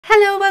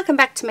Hello, welcome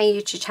back to my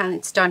YouTube channel.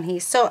 It's Dawn here.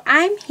 So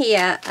I'm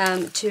here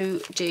to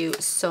do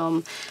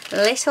some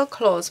little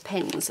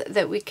clothespins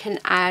that we can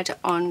add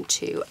on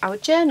to our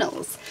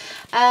journals.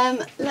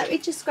 Let me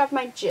just grab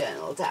my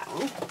journal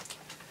down.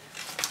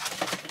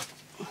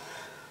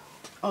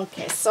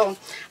 Okay, so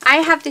I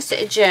have this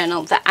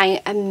journal that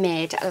I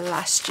made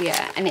last year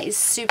and it is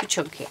super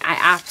chunky. I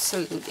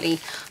absolutely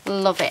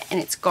love it and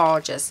it's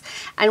gorgeous.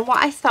 And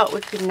what I thought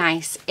would be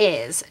nice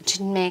is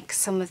to make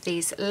some of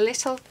these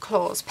little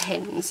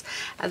clothespins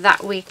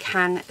that we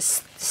can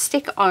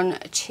stick on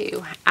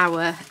to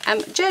our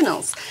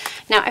journals.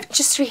 Now I've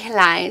just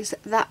realised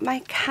that my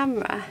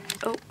camera,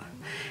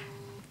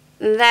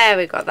 there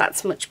we go,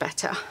 that's much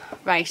better.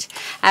 Right,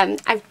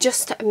 I've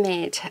just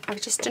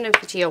done a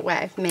video where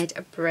I've made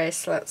a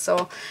bracelet,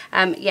 so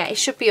yeah, it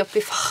should be up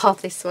before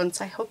this one,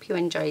 so I hope you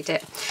enjoyed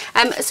it.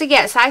 So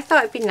yes, I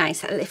thought it'd be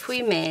nice if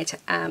we made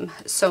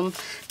some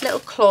little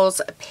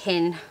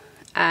clothespin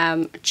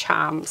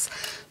charms.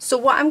 So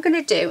what I'm going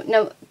to do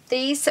now,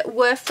 these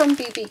were from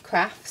BeeBee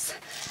Crafts.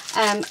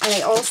 And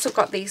I also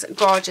got these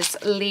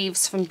gorgeous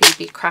leaves from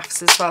BeeBee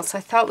Crafts as well. So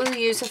I thought we'll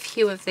use a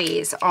few of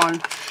these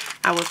on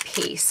our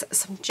piece.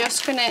 So I'm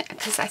just going to,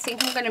 because I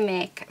think I'm going to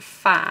make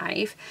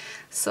 5.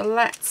 So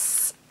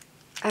let's,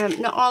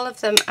 not all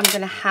of them I'm going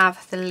to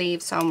have the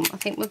leaves on. I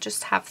think we'll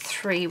just have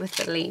 3 with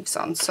the leaves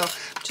on. So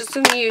I'm just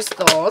going to use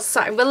those.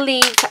 So I will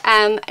leave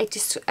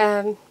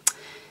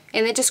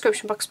in the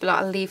description box below,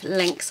 I'll leave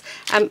links.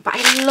 But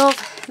I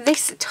love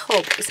this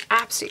tub. It's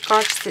absolutely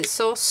gorgeous. It's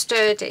so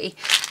sturdy.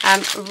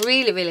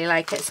 Really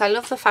like it. So I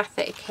love the fact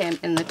that it came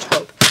in the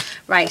tub.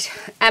 Right.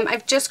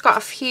 I've just got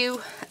a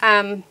few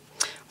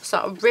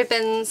sort of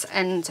ribbons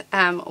and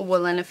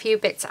wool and a few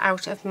bits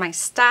out of my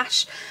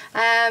stash.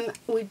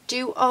 We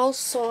do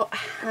also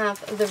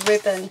have the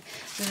ribbon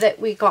that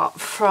we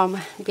got from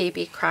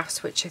BeeBee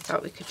Crafts, which I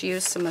thought we could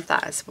use some of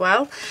that as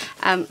well.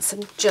 So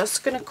I'm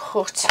just going to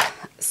cut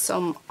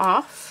some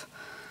off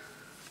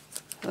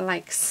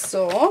like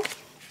so.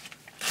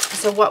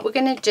 So what we're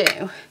going to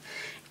do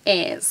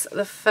is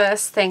the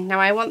first thing, now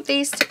I want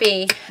these to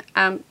be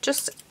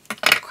just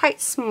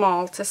quite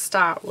small to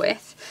start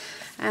with.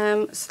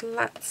 So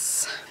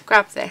let's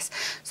grab this.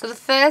 So the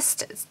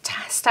first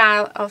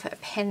style of a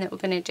pin that we're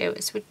going to do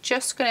is we're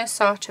just going to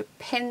sort of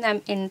pin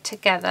them in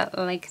together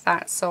like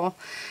that. So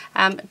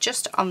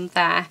just on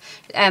there,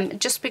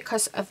 just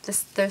because of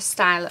the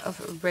style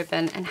of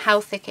ribbon and how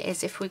thick it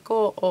is, if we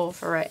go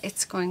over it,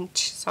 it's going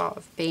to sort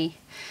of be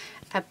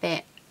a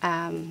bit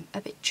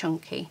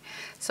chunky.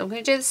 So I'm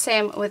going to do the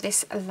same with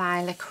this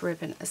lilac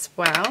ribbon as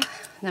well.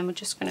 And then we're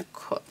just going to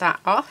cut that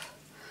off.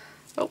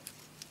 Oh,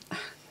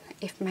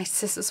 if my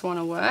scissors want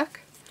to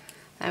work.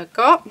 There we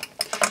go.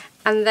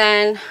 And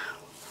then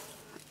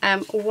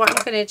what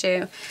I'm going to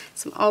do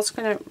is I'm also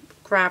going to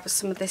grab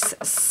some of this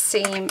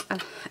seam.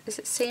 Is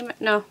it seam?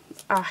 No.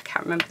 Oh, I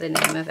can't remember the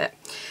name of it.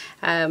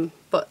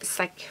 But it's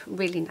like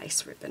really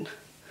nice ribbon.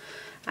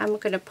 And we're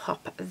going to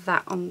pop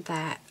that on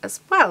there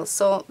as well.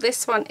 So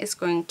this one is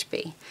going to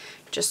be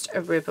just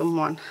a ribbon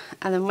one.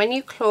 And then when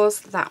you close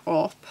that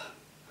up,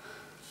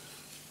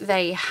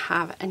 there you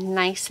have a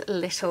nice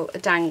little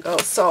dangle.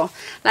 So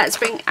let's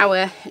bring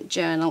our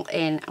journal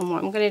in, and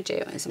what I'm going to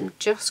do is I'm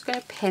just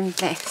going to pin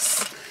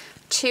this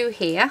to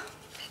here.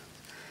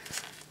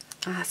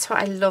 That's what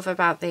I love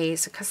about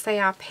these, because they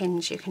are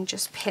pins, you can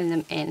just pin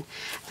them in.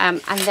 And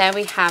there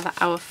we have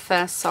our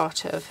first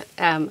sort of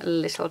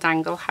little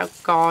dangle. How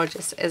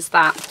gorgeous is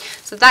that?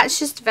 So that's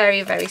just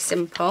very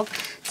simple.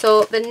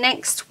 So the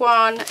next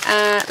one,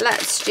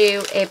 let's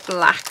do a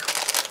black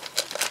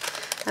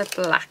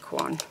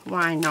one,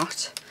 why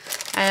not?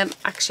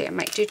 Actually I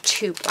might do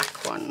 2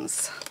 black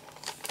ones.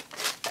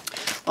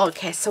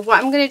 Okay, so what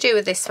I'm going to do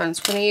with this one is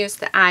I'm going to use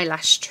the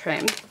eyelash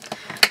trim.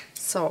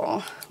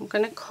 So I'm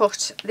going to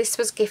cut, this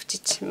was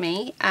gifted to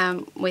me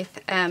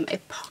with a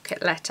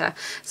pocket letter,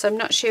 so I'm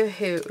not sure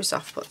who it was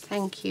off, but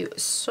thank you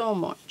so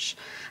much.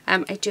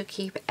 I do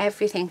keep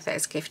everything that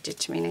is gifted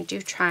to me and I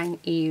do try and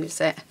use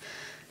it.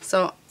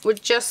 So I'm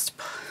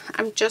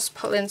just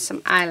pulling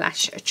some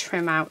eyelash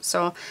trim out.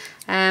 So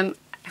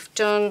I've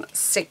done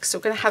 6, so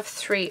we're going to have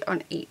 3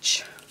 on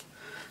each.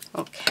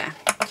 Okay,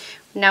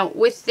 now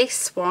with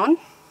this one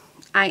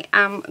I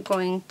am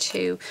going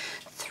to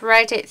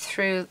thread it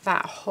through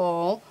that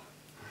hole,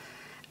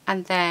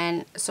 and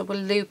then so we're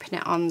looping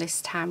it on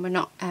this time, we're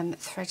not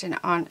threading it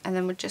on, and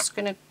then we're just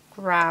going to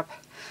grab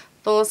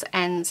those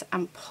ends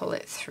and pull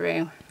it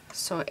through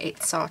so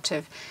it sort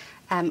of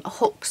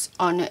hooks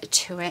on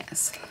to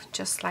it,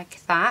 just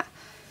like that.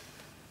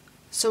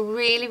 So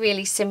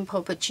really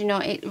simple, but you know,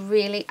 it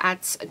really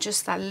adds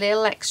just that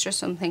little extra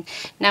something.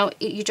 Now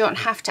you don't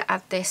have to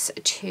add this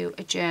to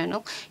a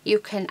journal, you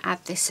can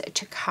add this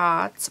to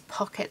cards,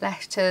 pocket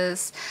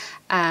letters,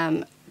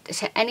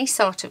 to any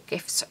sort of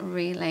gifts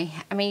really.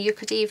 I mean, you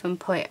could even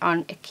put it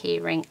on a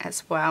keyring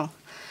as well.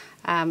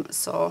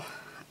 So,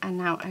 and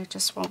now I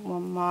just want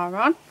one more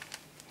on.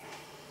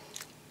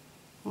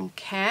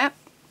 Okay,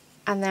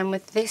 and then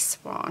with this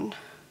one,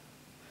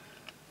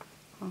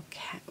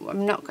 okay,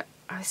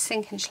 I was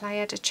thinking, shall I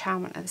add a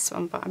charm onto this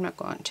one, but I'm not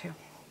going to.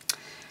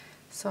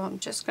 So I'm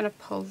just going to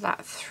pull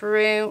that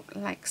through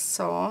like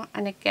so,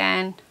 and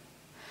again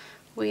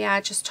we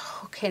are just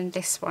hooking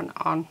this one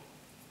on.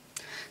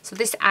 So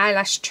this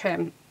eyelash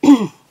trim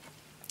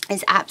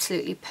is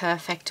absolutely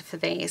perfect for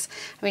these.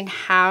 I mean,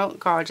 how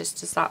gorgeous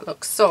does that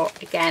look? So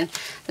again,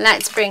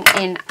 let's bring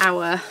in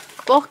our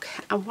book,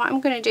 and what I'm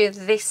going to do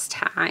this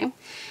time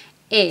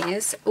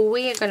is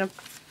we are going to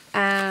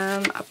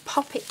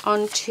pop it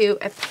onto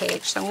a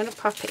page. So I'm going to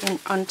pop it in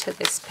onto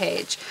this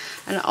page,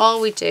 and all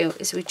we do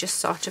is we just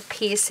sort of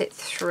pierce it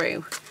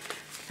through,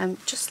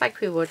 just like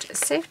we would a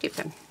safety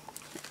pin.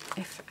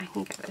 If I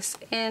can get this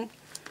in,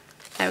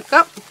 there we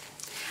go.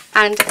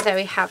 And there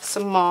we have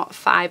some more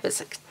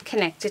fibres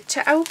connected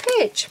to our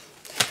page.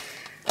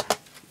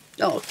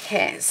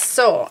 Okay,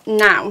 so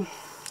now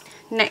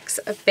next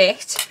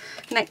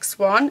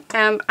one,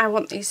 I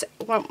want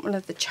one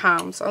of the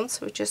charms on,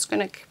 so we're just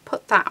going to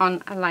put that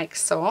on like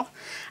so,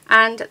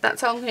 and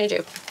that's all I'm going to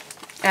do,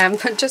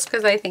 just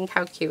because I think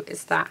how cute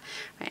is that.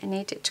 Right, I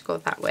need it to go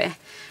that way,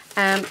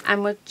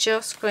 and we're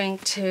just going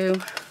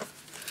to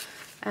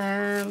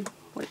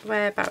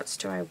whereabouts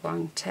do I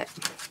want it?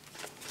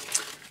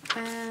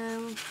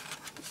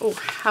 Oh,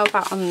 how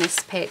about on this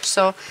page?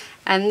 So,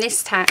 and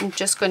this time I'm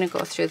just going to go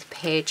through the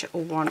page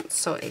once,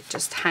 so it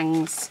just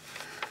hangs,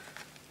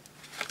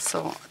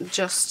 so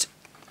just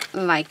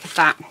like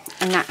that.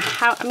 And that,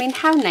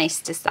 how nice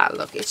does that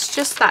look? It's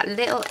just that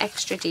little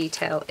extra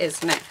detail,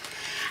 isn't it?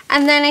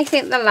 And then I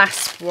think the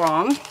last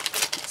one,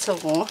 so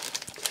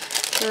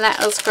let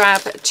us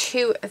grab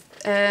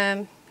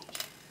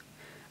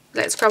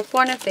let's grab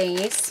one of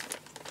these.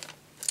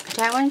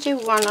 Do I want to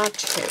do one or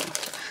two?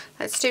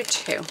 Let's do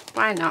two,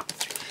 why not?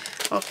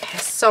 Okay,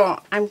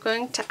 so I'm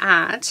going to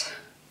add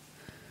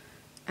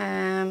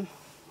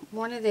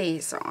one of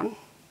these on.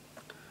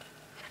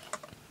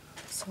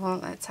 So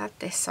let's add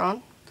this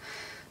on.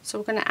 So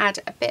we're going to add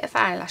a bit of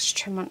eyelash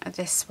trim onto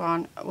this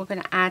one. We're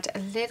going to add a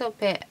little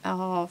bit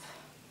of,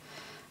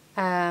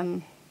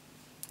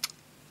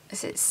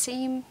 is it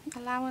seam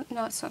allowance?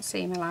 No, it's not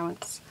seam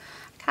allowance.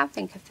 I can't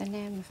think of the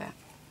name of it.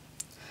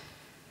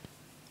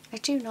 I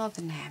do know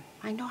the name.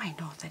 I know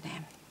the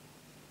name,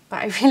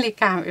 but I really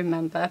can't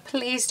remember.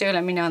 Please do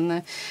let me know in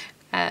the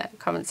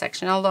comment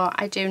section. Although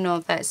I do know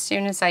that as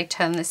soon as I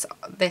turn this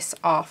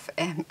off,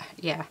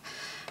 yeah,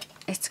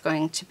 it's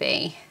going to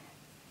be,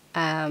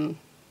 I'll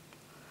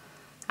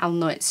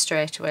know it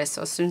straight away.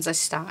 So as soon as I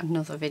start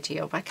another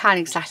video, but I can't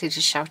exactly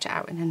just shout it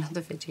out in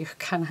another video,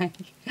 can I?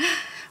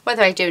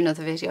 Whether I do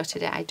another video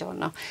today, I don't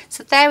know.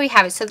 So there we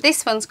have it. So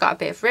this one's got a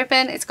bit of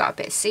ribbon, it's got a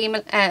bit of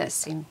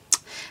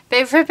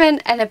bit of ribbon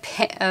and a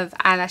bit of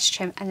eyelash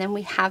trim, and then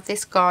we have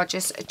this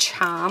gorgeous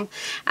charm.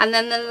 And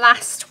then the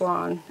last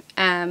one,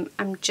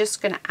 I'm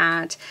just going to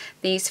add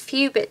these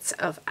few bits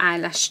of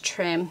eyelash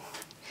trim,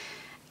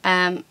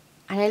 and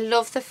I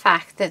love the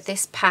fact that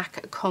this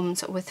pack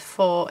comes with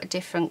 4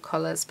 different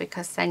colours,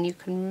 because then you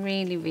can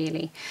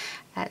really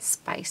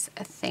spice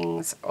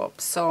things up.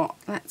 So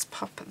let's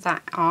pop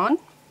that on,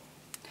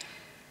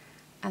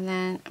 and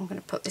then I'm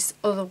going to put this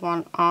other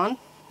one on.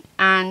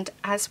 And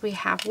as we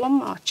have one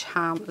more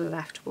charm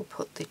left, we'll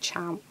put the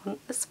charm on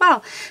as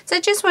well. So I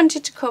just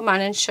wanted to come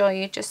on and show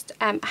you just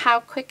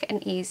how quick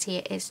and easy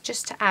it is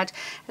just to add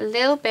a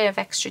little bit of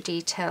extra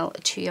detail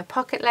to your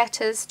pocket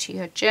letters, to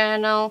your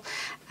journal.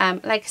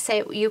 Like I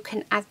say, you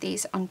can add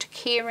these onto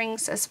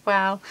keyrings as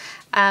well.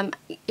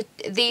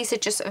 These are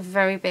just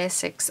very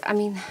basics. I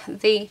mean,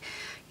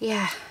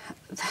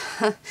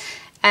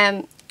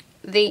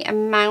 the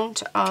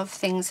amount of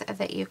things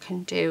that you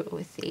can do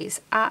with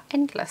these are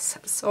endless.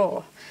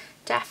 So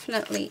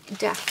definitely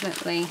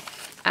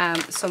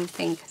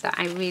something that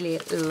I really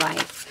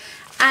like,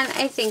 and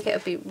I think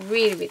it'll be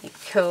really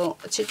cool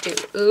to do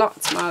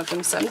lots more of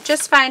them. So I'm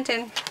just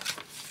finding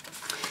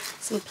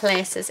some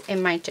places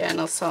in my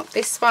journal. So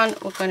this one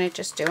we're going to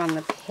just do on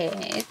the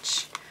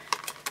page,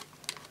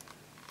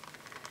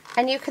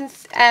 and you can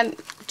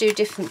do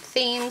different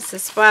themes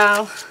as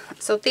well.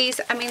 So these,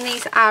 I mean,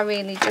 these are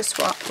really just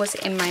what was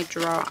in my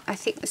drawer. I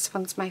think this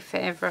one's my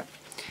favourite.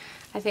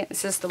 I think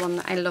this is the one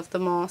that I love the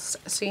most.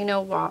 So you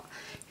know what?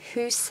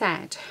 Who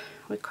said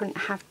we couldn't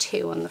have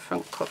 2 on the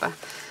front cover?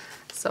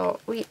 So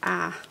we're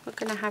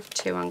going to have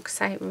 2 on, because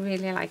I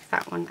really like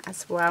that one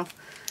as well.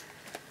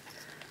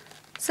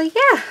 So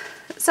yeah,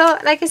 so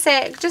like I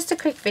say, just a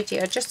quick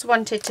video. Just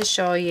wanted to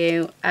show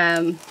you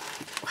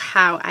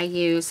how I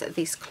use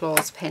these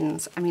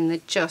clothespins. I mean, they're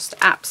just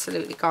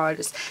absolutely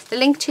gorgeous. The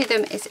link to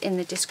them is in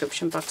the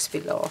description box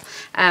below.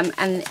 And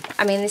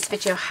I mean, this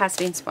video has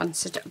been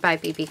sponsored by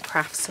BeeBee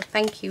Crafts, so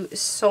thank you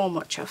so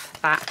much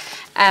for that.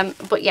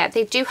 But yeah,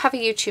 they do have a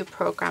YouTube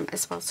program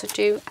as well, so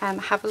do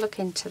have a look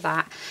into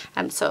that.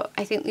 So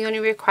I think the only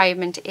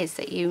requirement is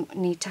that you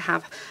need to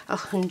have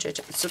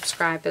 100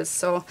 subscribers.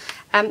 So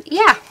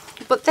yeah,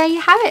 but there you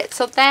have have it.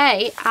 So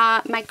they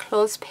are my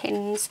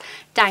clothespins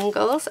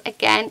dangles.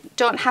 Again,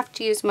 don't have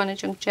to use them on a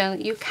junk journal.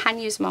 You can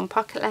use them on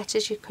pocket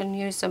letters. You can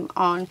use them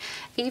on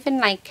even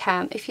like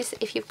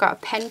if you've got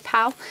a pen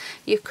pal,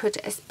 you could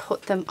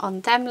put them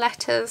on them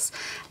letters,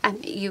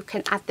 and you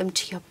can add them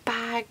to your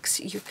bags.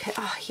 You can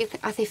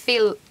they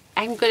feel,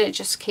 I'm going to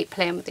just keep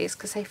playing with these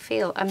because they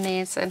feel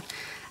amazing.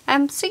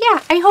 So yeah,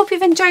 I hope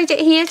you've enjoyed it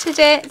here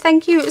today.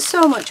 Thank you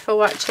so much for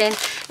watching.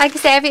 Like I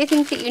say,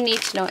 everything that you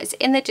need to know is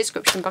in the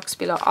description box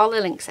below. All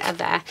the links are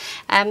there.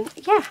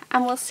 Yeah,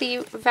 and we'll see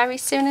you very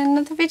soon in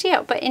another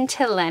video. But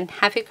until then,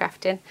 happy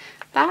crafting.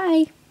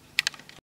 Bye.